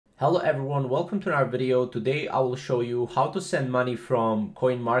Hello everyone, welcome to our video. Today I will show you how to send money from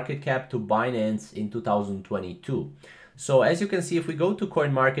CoinMarketCap to Binance in 2022. So as you can see, if we go to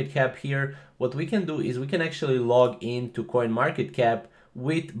CoinMarketCap here, what we can do is we can actually log into CoinMarketCap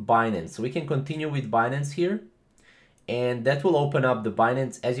with Binance. So we can continue with Binance here, and that will open up the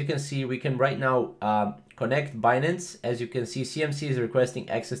Binance. As you can see, we can right now connect Binance. As you can see, CMC is requesting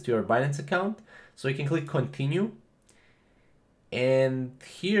access to your Binance account. So you can click continue. And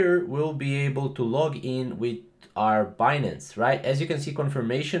here we'll be able to log in with our Binance, right? As you can see,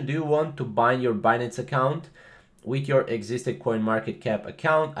 confirmation. Do you want to bind your Binance account with your existing CoinMarketCap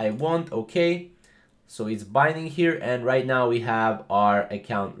account? I want, okay. So it's binding here, and right now we have our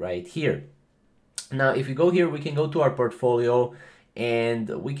account right here. Now, if you go here, we can go to our portfolio, and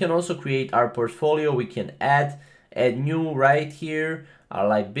we can also create our portfolio. We can add new right here,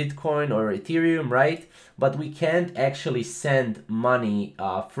 like Bitcoin or Ethereum, right? But we can't actually send money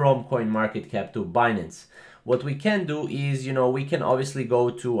from CoinMarketCap to Binance. What we can do is, we can obviously go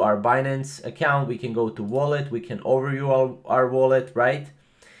to our Binance account, we can go to wallet, we can overview our wallet, right?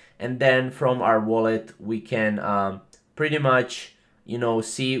 And then from our wallet, we can pretty much,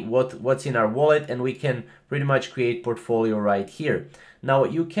 see what's in our wallet, and we can pretty much create portfolio right here. Now,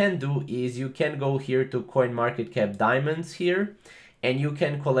 what you can do is you can go here to CoinMarketCap Diamonds here, and you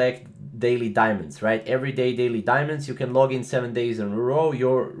can collect daily diamonds, right? Every day daily diamonds. You can log in 7 days in a row.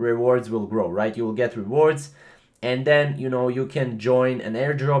 Your rewards will grow, right? You will get rewards, and then you can join an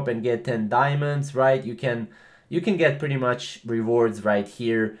airdrop and get 10 diamonds, right? You can get pretty much rewards right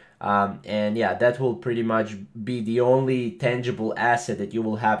here, and yeah, that will pretty much be the only tangible asset that you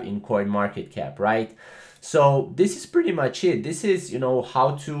will have in CoinMarketCap, right? So this is pretty much it. This is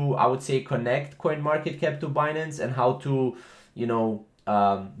how to, I would say, connect CoinMarketCap to Binance, and how to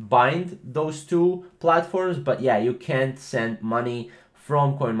bind those two platforms. But yeah, you can't send money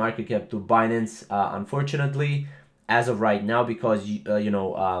from CoinMarketCap to Binance, unfortunately, as of right now, because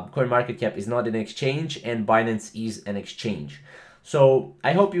CoinMarketCap is not an exchange and Binance is an exchange. So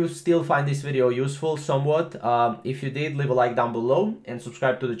I hope you still find this video useful somewhat. If you did, leave a like down below and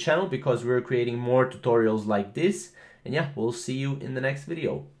subscribe to the channel, because we're creating more tutorials like this. And yeah, we'll see you in the next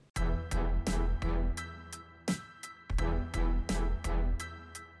video.